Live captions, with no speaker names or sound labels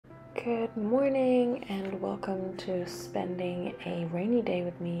Good morning and welcome to spending a rainy day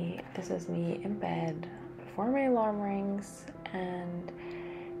with me. This is me in bed before my alarm rings, and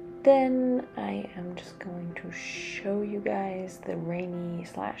then I am just going to show you guys the rainy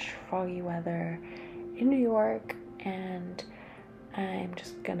 / foggy weather in New York, and I'm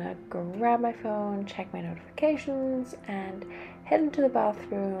just gonna grab my phone, check my notifications, and head into the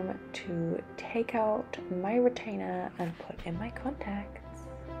bathroom to take out my retainer and put in my contacts.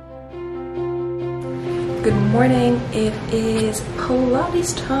 Good morning, it is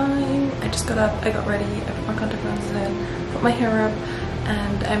Pilates time. I just got up, I got ready, I put my contact lenses in, put my hair up,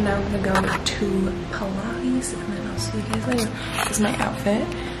 and I'm now gonna go to Pilates, and then I'll see you guys later. This is my outfit,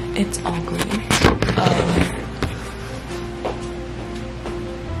 it's all green.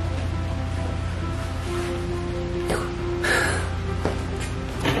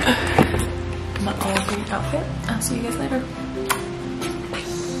 My all green outfit. I'll see you guys later.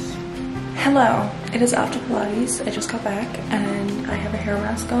 Hello, it is after Pilates. I just got back and I have a hair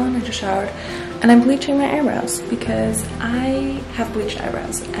mask on. I just showered and I'm bleaching my eyebrows because I have bleached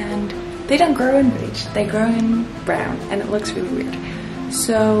eyebrows and they don't grow in bleach, they grow in brown and it looks really weird.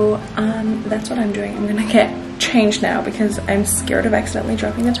 So that's what I'm doing. I'm gonna get changed now because I'm scared of accidentally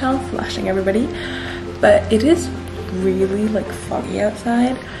dropping the towel, flashing everybody. But it is really like foggy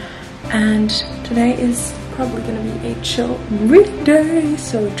outside and today is probably gonna be a chill reading day,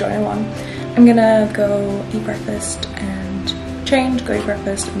 so join along. I'm gonna go eat breakfast and change, go eat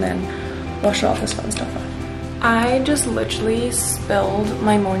breakfast, and then wash all this fun stuff off. I just literally spilled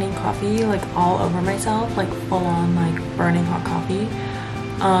my morning coffee like all over myself, like full on like burning hot coffee.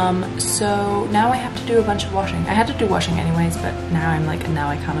 So now I have to do a bunch of washing. I had to do washing anyways, but now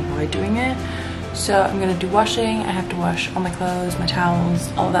I can't avoid doing it. So I'm gonna do washing. I have to wash all my clothes, my towels,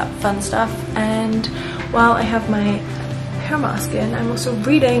 all that fun stuff. And while I have my hair mask in, I'm also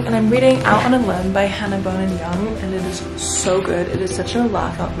reading, and I'm reading Out on a Limb by Hannah Bonin Young, and it is so good. It is such a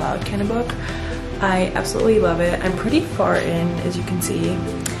laugh out loud kind of book. I absolutely love it. I'm pretty far in, as you can see.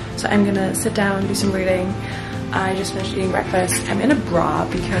 So I'm gonna sit down, do some reading. I just finished eating breakfast. I'm in a bra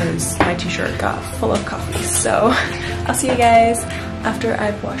because my t-shirt got full of coffee. So I'll see you guys after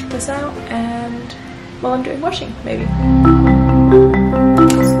I've washed this out and while I'm doing washing, maybe.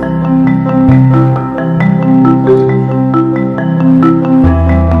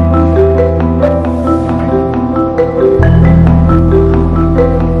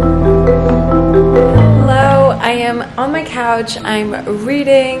 Hello, I am on my couch, I'm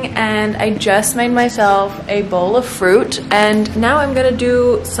reading, and I just made myself a bowl of fruit, and now I'm gonna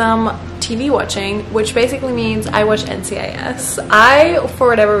do some TV watching, which basically means I watch NCIS. I, for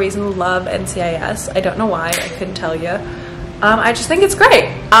whatever reason, love NCIS. I don't know why, I couldn't tell you. I just think it's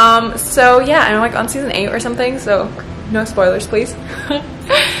great. So yeah, I'm like on season 8 or something, so no spoilers, please.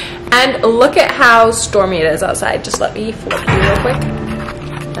 And look at how stormy it is outside. Just let me flip you real quick.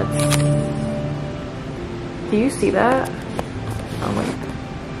 Do you see that? Oh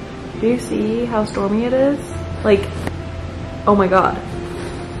my, do you see how stormy it is? Like, oh my god.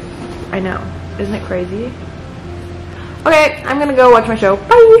 I know. Isn't it crazy? Okay, I'm gonna go watch my show.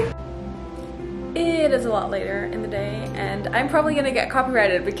 Bye! It is a lot later in the day, and I'm probably gonna get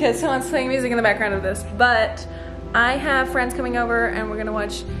copyrighted because someone's playing music in the background of this, but I have friends coming over and we're gonna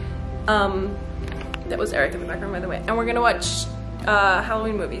watch, that was Eric in the background, by the way, and we're gonna watch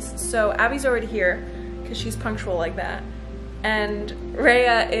Halloween movies. So Abby's already here because she's punctual like that, and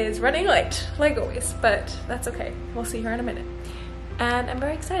Rhea is running late, like always, but that's okay. We'll see her in a minute. And I'm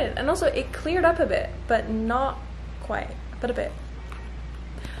very excited. And also it cleared up a bit, but not quite, but a bit.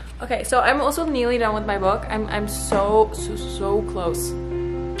 Okay, so I'm also nearly done with my book. I'm so close.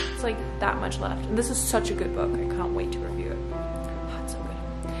 It's like that much left. And this is such a good book. I can't wait to review it. Oh, it's so good.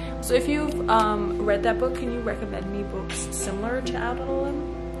 So if you've read that book, can you recommend me books similar to Out on a Limb?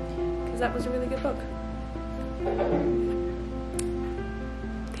 Because that was a really good book.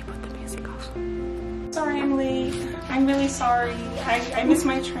 They put the music off. Sorry I'm late. I'm really sorry. I missed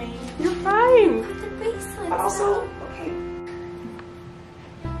my train. You're fine. The bracelets. But also, okay.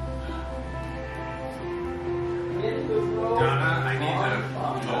 Donna, I need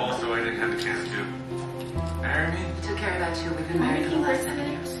to. Oh, also, I didn't have a chance to marry me. Took care of that too. We've been married for the last 7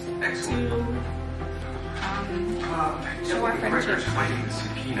 years. Excellent. Show our friendship.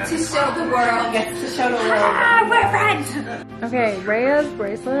 To show the world. Yes, to show the world. Ah, we're friends. Okay, Rhea's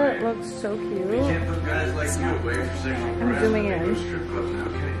bracelet looks so cute. Can't put guys like you away for sexual I'm zooming in. strip clubs now,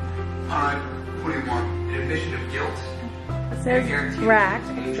 okay? What do you want? An admission of guilt? It says rack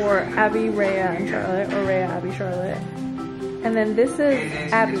for Abby, Rhea, and Charlotte, or Rhea, Abby, Charlotte. And then this is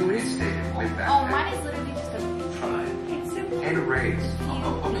Abby's. Oh, mine is literally just a... And a raise.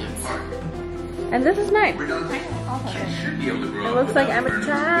 Oh, okay. And this is mine. We're done. Kids should be able to grow It up looks like without I'm a learning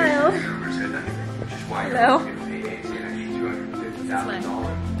child. numbers and which is why you're No. going to pay AT&T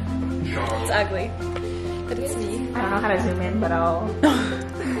 $250,000. It's ugly. But it's me. I don't know how to zoom in, but I'll.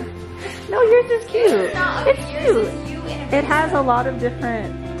 No, yours is cute. It's cute. It has a lot of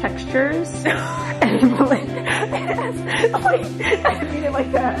different textures. And like, it has, like, I mean it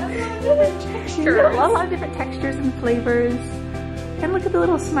like that. A lot of different textures and flavors. And look at the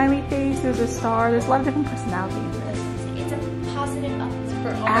little smiley face. There's a star. There's a lot of different personality in this. It's a positive up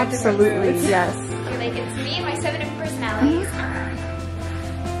for all Absolutely, yes. You're like, it's me and my 7 different personalities.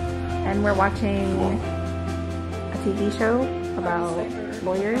 And we're watching a TV show about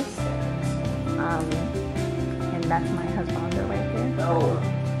lawyers. And that's my husband right there.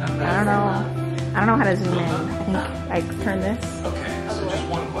 I don't know how to zoom in. I think I turn this. Okay, so just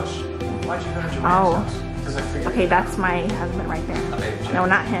one question. Why'd you go to Joanne's Oh. house? Because I figured Okay, that's my husband right there. No,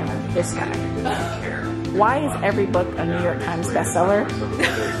 not him. This guy. I didn't care. Why is every book a New York Times bestseller?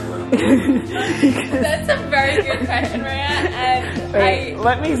 That's a very good question, Maria. And Wait,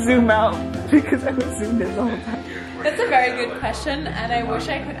 let me zoom out because I was zoomed in the whole time. that's a very good question, and I wish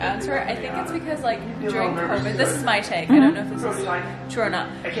I could answer it. I think it's because, like, during COVID, this is my take. I don't know if this is true or not.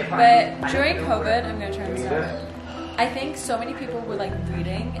 But during COVID, I'm gonna turn this on. I think so many people were like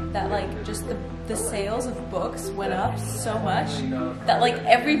reading that like just the sales of books went up so much that like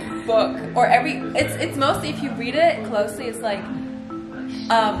every book or it's mostly if you read it closely it's like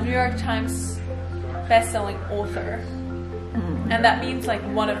New York Times best-selling author, and that means like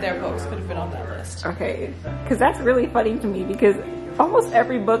one of their books could have been on that list. Okay, because that's really funny to me because almost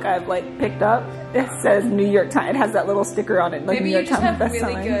every book I've like picked up it says New York Times. It has that little sticker on it, like Maybe New you York just Times have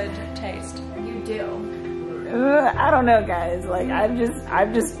really bestselling. good taste. You do. I don't know, guys. Like I've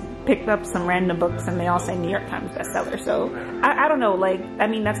just picked up some random books and they all say New York Times bestseller. So I don't know. Like I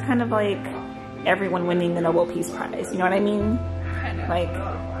mean, that's kind of like everyone winning the Nobel Peace Prize. You know what I mean? Kind of. Like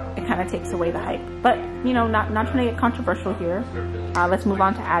it kind of takes away the hype. But you know, not trying to get controversial here. Let's move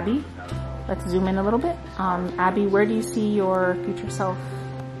on to Abby. Let's zoom in a little bit. Abby, where do you see your future self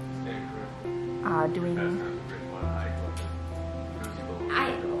doing?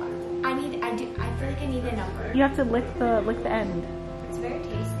 I feel like I need a number. You have to lick the end. It's very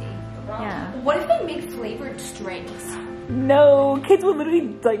tasty. Yeah. What if they make flavored strings? No, kids would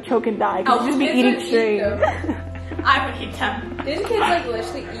literally like choke and die because they'd just be kids eating would eat string. them. I would eat them. Didn't kids like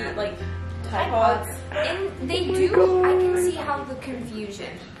literally eat like Tide Pods? And they do. I can see how the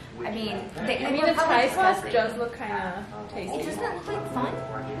confusion. I mean, I mean, the Tide Pods does look kind of tasty. It doesn't look like fun.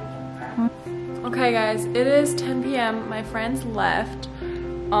 Okay guys, it is 10 p.m. My friends left.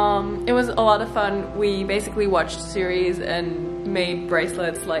 It was a lot of fun. We basically watched series and made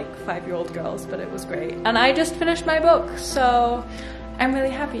bracelets like 5-year-old girls, but it was great. And I just finished my book, so I'm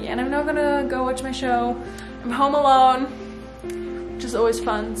really happy. And I'm now gonna go watch my show. I'm home alone, which is always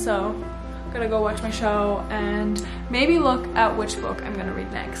fun, so I'm gonna go watch my show and maybe look at which book I'm gonna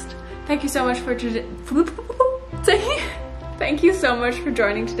read next. Thank you so much for Thank you so much for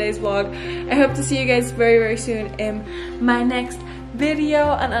joining today's vlog. I hope to see you guys very, very soon in my next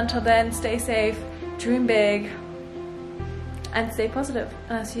video. And until then, stay safe, dream big, and stay positive.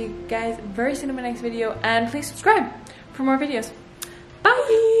 And I'll see you guys very soon in my next video. And please subscribe for more videos.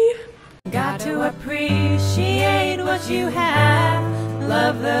 Bye! Got to appreciate what you have.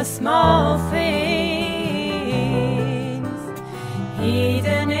 Love the small things. He